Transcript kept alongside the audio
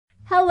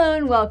Hello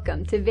and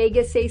welcome to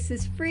Vegas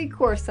Ace's free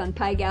course on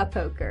Pai Gow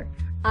poker.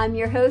 I'm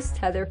your host,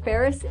 Heather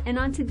Ferris, and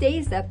on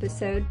today's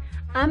episode,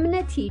 I'm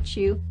going to teach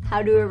you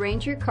how to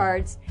arrange your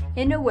cards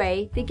in a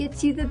way that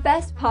gets you the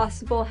best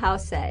possible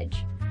house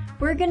edge.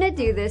 We're going to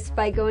do this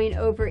by going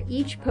over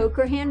each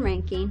poker hand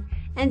ranking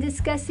and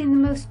discussing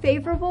the most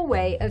favorable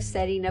way of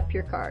setting up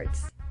your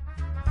cards.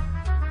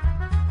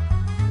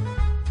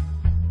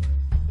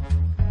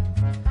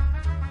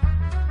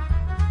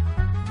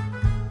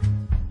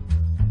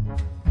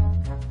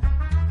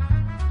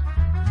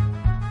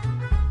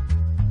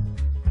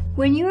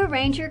 When you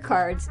arrange your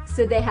cards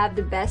so they have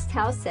the best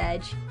house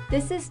edge,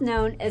 this is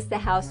known as the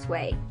house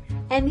way,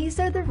 and these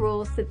are the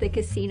rules that the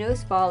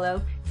casinos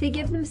follow to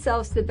give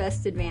themselves the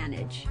best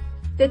advantage.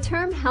 The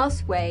term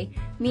house way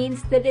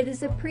means that it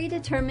is a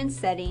predetermined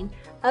setting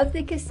of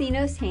the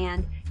casino's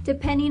hand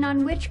depending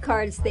on which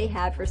cards they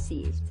have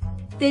received.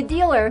 The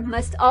dealer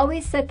must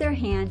always set their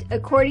hand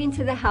according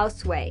to the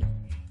house way.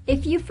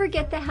 If you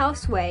forget the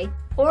house way,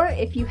 or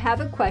if you have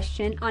a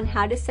question on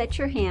how to set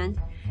your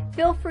hand,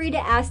 feel free to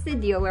ask the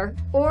dealer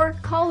or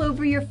call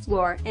over your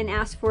floor and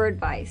ask for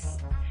advice.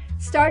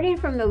 Starting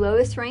from the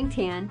lowest ranked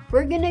hand,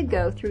 we're going to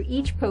go through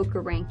each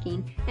poker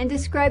ranking and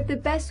describe the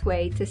best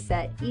way to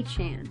set each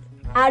hand.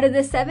 Out of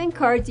the 7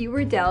 cards you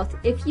were dealt,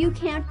 if you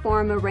can't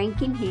form a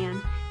ranking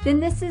hand, then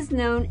this is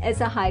known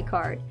as a high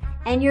card,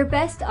 and your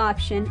best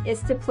option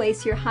is to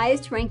place your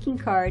highest ranking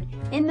card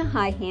in the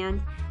high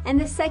hand and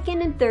the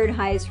second and third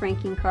highest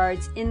ranking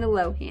cards in the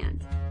low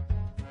hand.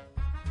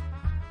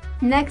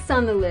 Next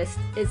on the list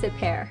is a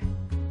pair.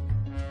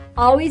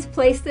 Always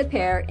place the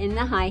pair in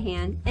the high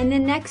hand and the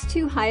next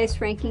 2 highest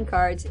ranking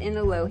cards in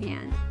the low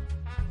hand.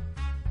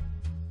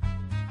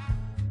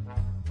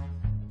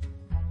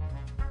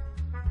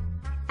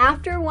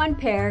 After 1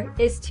 pair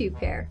is 2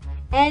 pair,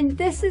 and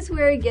this is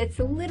where it gets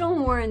a little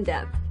more in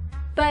depth.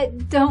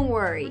 But don't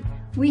worry,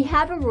 we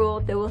have a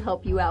rule that will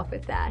help you out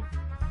with that.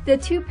 The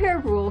 2 pair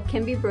rule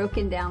can be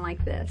broken down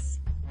like this.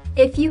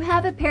 If you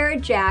have a pair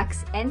of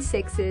jacks and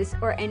sixes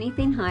or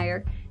anything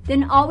higher,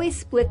 then always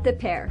split the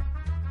pair.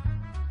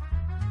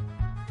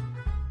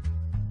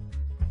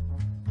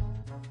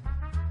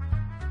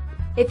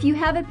 If you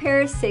have a pair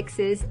of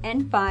sixes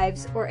and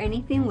fives or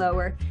anything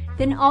lower,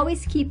 then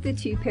always keep the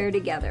 2 pair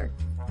together.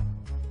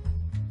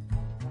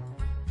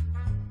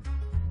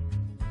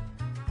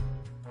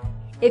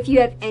 If you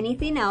have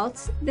anything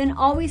else, then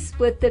always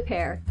split the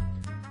pair.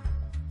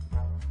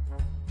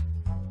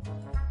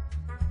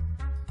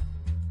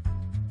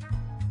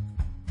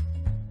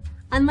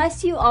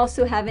 Unless you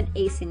also have an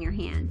ace in your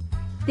hand.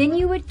 Then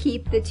you would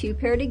keep the 2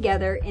 pair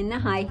together in the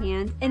high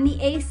hand and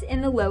the ace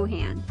in the low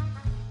hand.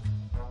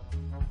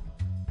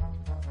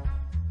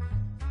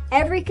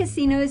 Every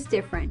casino is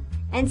different,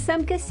 and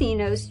some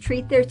casinos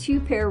treat their 2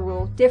 pair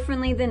rule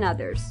differently than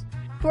others.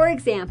 For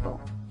example,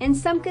 in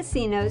some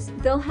casinos,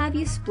 they'll have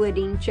you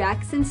splitting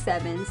jacks and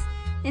sevens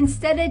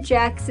instead of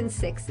jacks and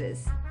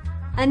sixes.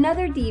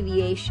 Another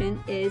deviation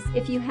is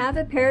if you have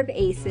a pair of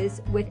aces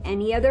with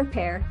any other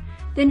pair,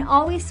 then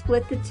always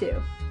split the 2.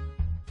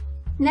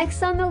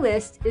 Next on the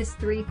list is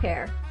 3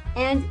 pair,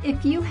 and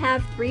if you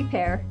have 3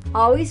 pair,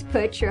 always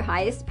put your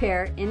highest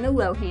pair in the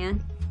low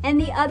hand and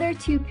the other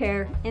 2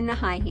 pair in the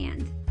high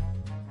hand.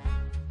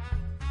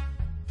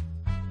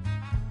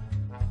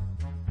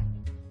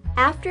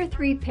 After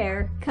 3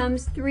 pair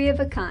comes 3 of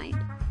a kind,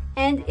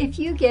 and if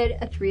you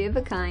get a 3 of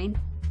a kind,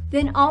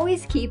 then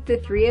always keep the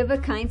 3 of a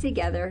kind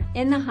together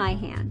in the high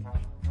hand.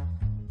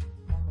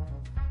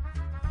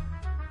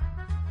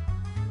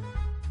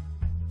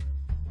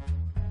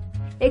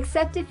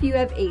 Except if you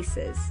have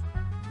aces.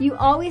 You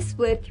always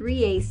split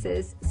 3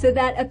 aces so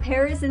that a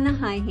pair is in the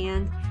high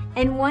hand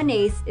and 1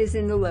 ace is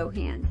in the low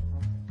hand.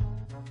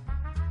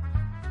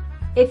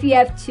 If you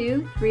have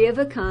 2 3 of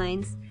a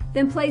kinds,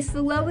 then place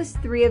the lowest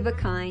 3 of a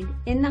kind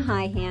in the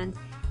high hand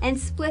and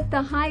split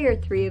the higher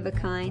 3 of a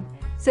kind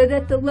so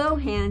that the low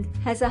hand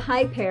has a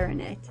high pair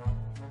in it.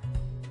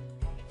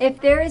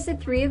 If there is a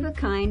 3 of a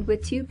kind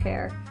with 2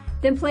 pair,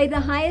 then play the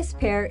highest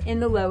pair in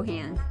the low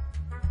hand.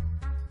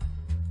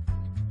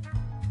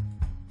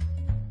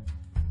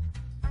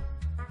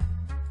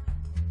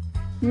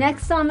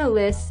 Next on the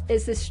list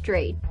is a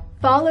straight,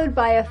 followed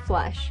by a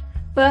flush,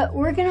 but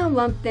we're going to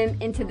lump them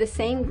into the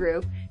same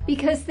group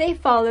because they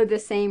follow the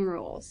same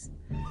rules.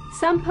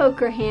 Some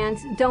poker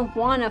hands don't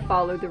want to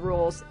follow the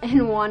rules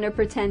and want to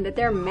pretend that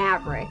they're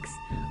mavericks,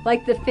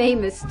 like the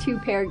famous 2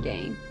 pair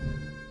game.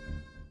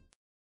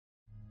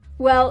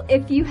 Well,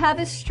 if you have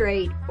a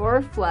straight or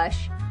a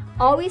flush,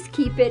 always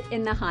keep it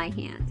in the high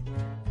hand.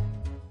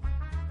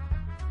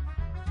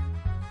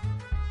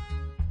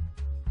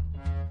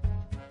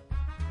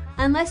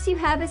 Unless you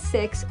have a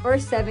 6 or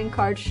 7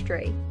 card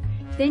straight,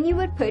 then you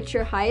would put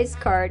your highest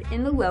card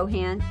in the low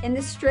hand and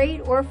the straight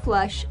or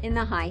flush in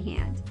the high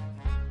hand.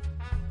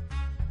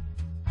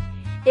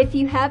 If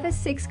you have a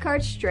 6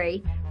 card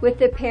straight with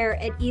the pair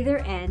at either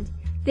end,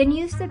 then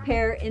use the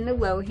pair in the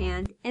low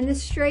hand and the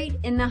straight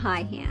in the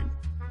high hand.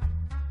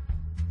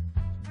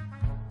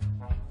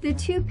 The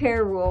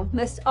two-pair rule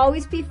must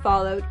always be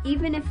followed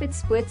even if it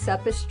splits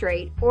up a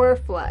straight or a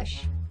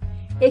flush.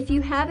 If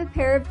you have a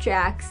pair of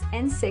jacks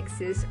and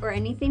sixes or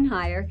anything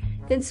higher,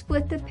 then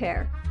split the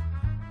pair.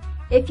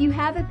 If you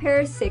have a pair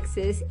of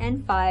sixes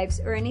and fives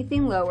or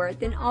anything lower,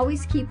 then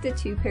always keep the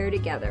two pair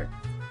together.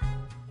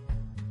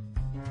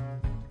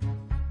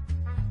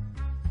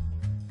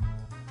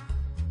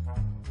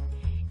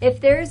 If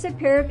there is a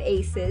pair of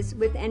aces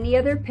with any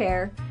other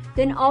pair,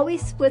 then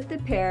always split the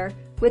pair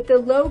with the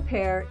low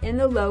pair in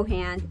the low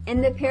hand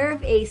and the pair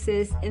of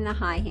aces in the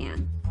high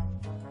hand.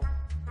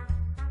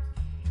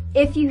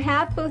 If you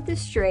have both a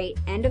straight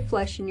and a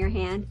flush in your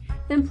hand,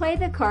 then play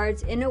the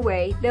cards in a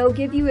way that will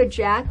give you a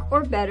jack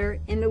or better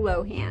in the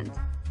low hand.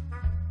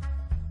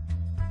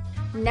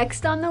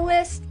 Next on the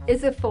list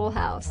is a full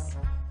house.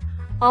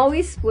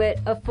 Always split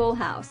a full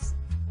house.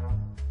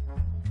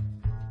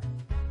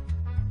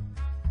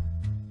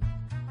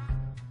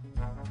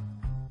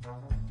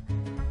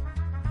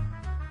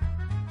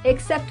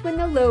 Except when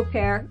the low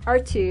pair are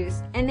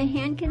twos and the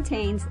hand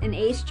contains an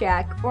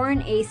ace-jack or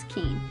an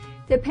ace-king,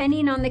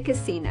 depending on the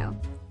casino.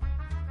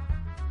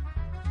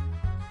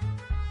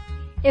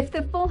 If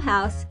the full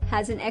house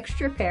has an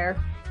extra pair,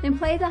 then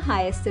play the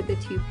highest of the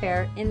two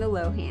pair in the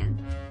low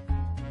hand.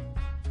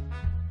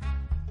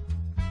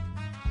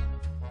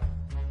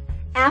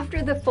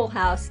 After the full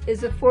house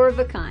is a four of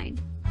a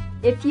kind.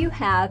 If you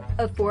have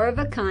a four of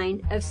a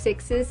kind of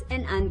sixes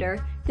and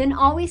under, then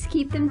always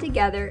keep them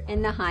together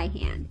in the high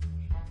hand.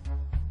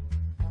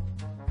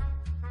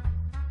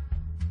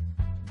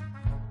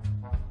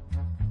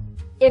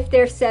 If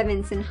they're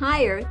sevens and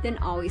higher, then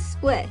always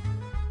split.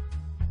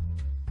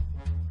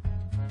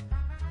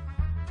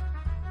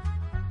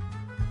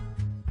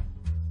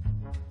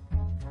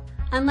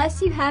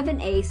 Unless you have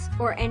an ace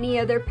or any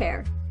other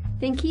pair,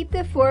 then keep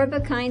the four of a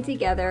kind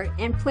together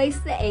and place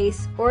the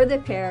ace or the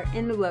pair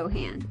in the low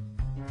hand.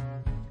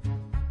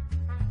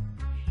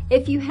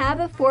 If you have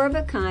a four of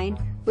a kind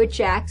with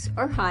jacks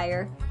or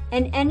higher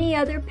and any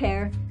other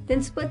pair,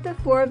 then split the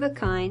four of a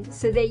kind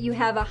so that you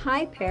have a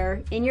high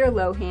pair in your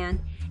low hand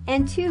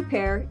and two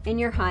pair in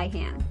your high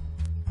hand.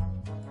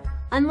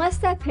 Unless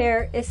that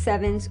pair is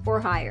sevens or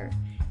higher,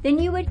 then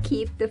you would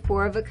keep the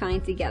four of a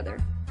kind together.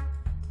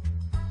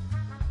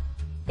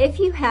 If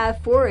you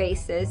have four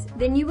aces,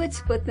 then you would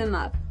split them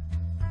up.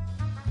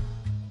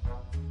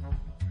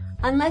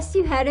 Unless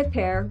you had a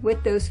pair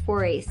with those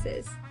four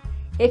aces.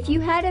 If you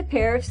had a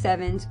pair of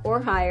sevens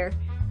or higher,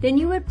 then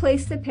you would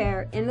place the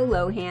pair in the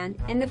low hand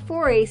and the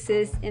four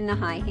aces in the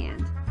high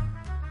hand.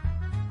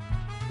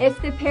 If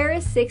the pair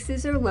is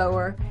sixes or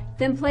lower,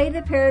 then play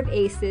the pair of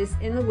aces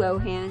in the low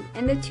hand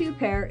and the two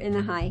pair in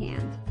the high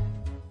hand.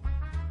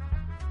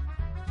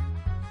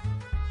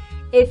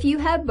 If you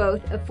have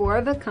both a four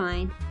of a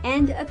kind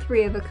and a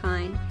three of a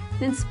kind,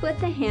 then split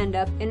the hand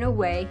up in a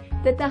way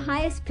that the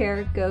highest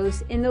pair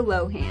goes in the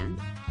low hand.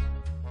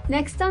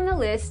 Next on the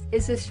list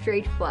is a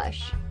straight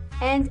flush,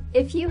 and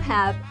if you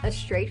have a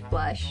straight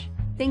flush,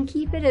 then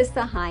keep it as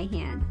the high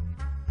hand.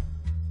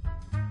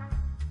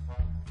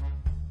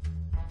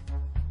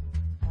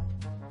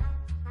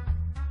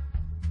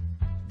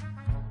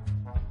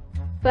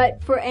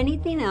 But for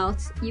anything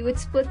else, you would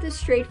split the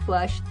straight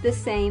flush the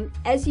same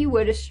as you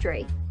would a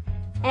straight.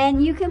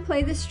 And you can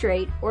play the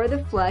straight or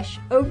the flush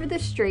over the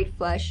straight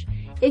flush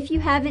if you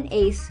have an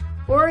ace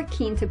or a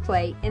king to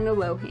play in the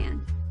low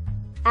hand.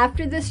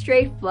 After the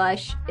straight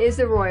flush is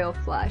a royal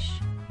flush.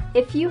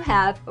 If you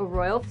have a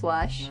royal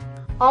flush,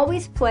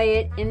 always play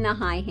it in the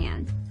high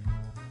hand.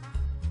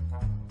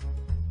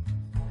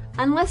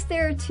 Unless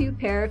there are two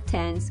pair of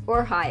tens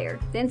or higher,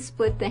 then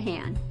split the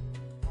hand.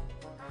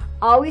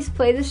 Always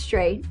play the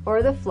straight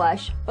or the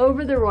flush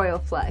over the royal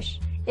flush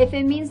if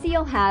it means that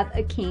you'll have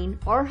a king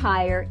or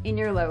higher in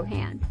your low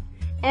hand.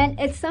 And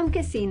at some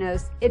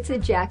casinos, it's a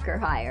jack or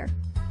higher.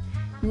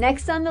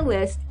 Next on the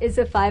list is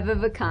a five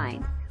of a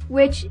kind,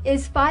 which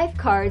is 5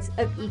 cards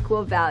of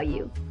equal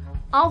value,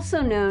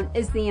 also known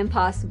as the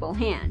impossible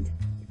hand.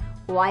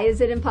 Why is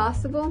it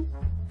impossible?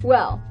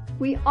 Well,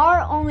 we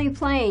are only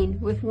playing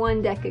with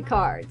one deck of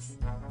cards.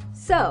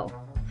 So,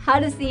 how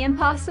does the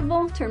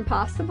impossible turn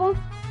possible?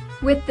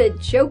 With the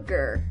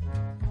Joker.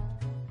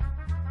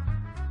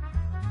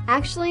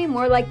 Actually,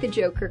 more like the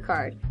Joker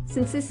card,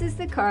 since this is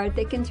the card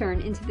that can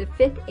turn into the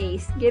 5th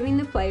ace, giving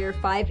the player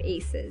 5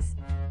 aces.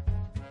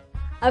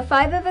 A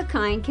 5 of a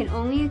kind can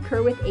only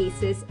occur with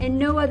aces and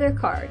no other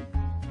card.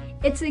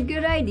 It's a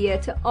good idea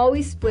to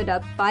always split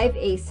up 5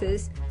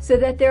 aces so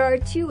that there are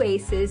 2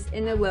 aces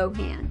in the low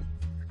hand.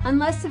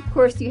 Unless, of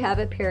course, you have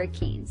a pair of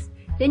kings.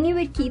 Then you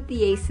would keep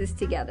the aces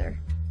together.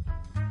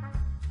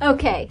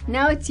 Okay,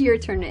 now it's your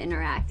turn to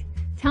interact.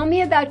 Tell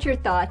me about your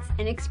thoughts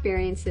and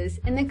experiences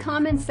in the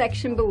comments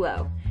section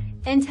below.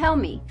 And tell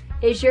me,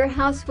 is your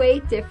house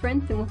way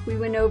different than what we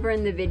went over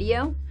in the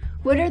video?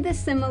 What are the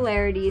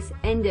similarities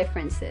and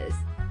differences?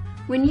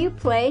 When you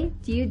play,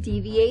 do you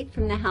deviate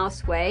from the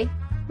house way?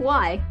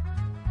 Why?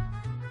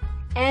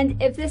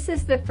 And if this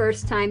is the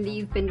first time that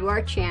you've been to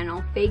our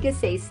channel,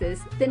 Vegas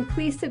Aces, then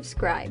please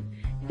subscribe,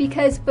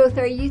 because both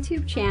our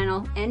YouTube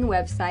channel and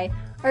website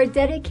are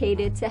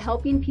dedicated to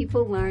helping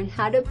people learn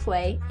how to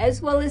play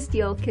as well as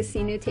deal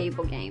casino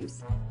table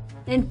games.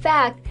 In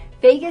fact,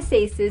 Vegas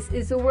Aces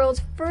is the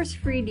world's first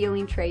free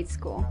dealing trade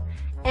school.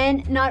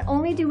 And not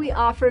only do we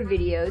offer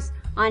videos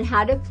on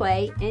how to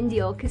play and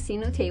deal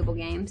casino table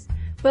games,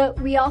 but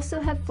we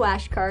also have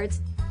flashcards,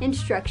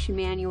 instruction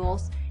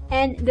manuals,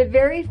 and the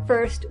very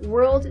first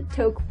World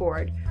Toke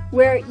Board,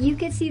 where you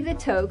can see the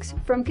tokes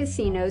from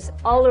casinos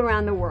all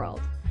around the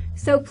world.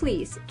 So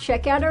please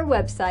check out our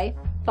website,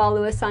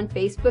 follow us on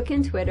Facebook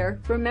and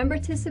Twitter, remember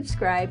to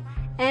subscribe,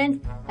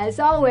 and as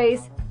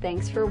always,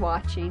 thanks for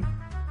watching.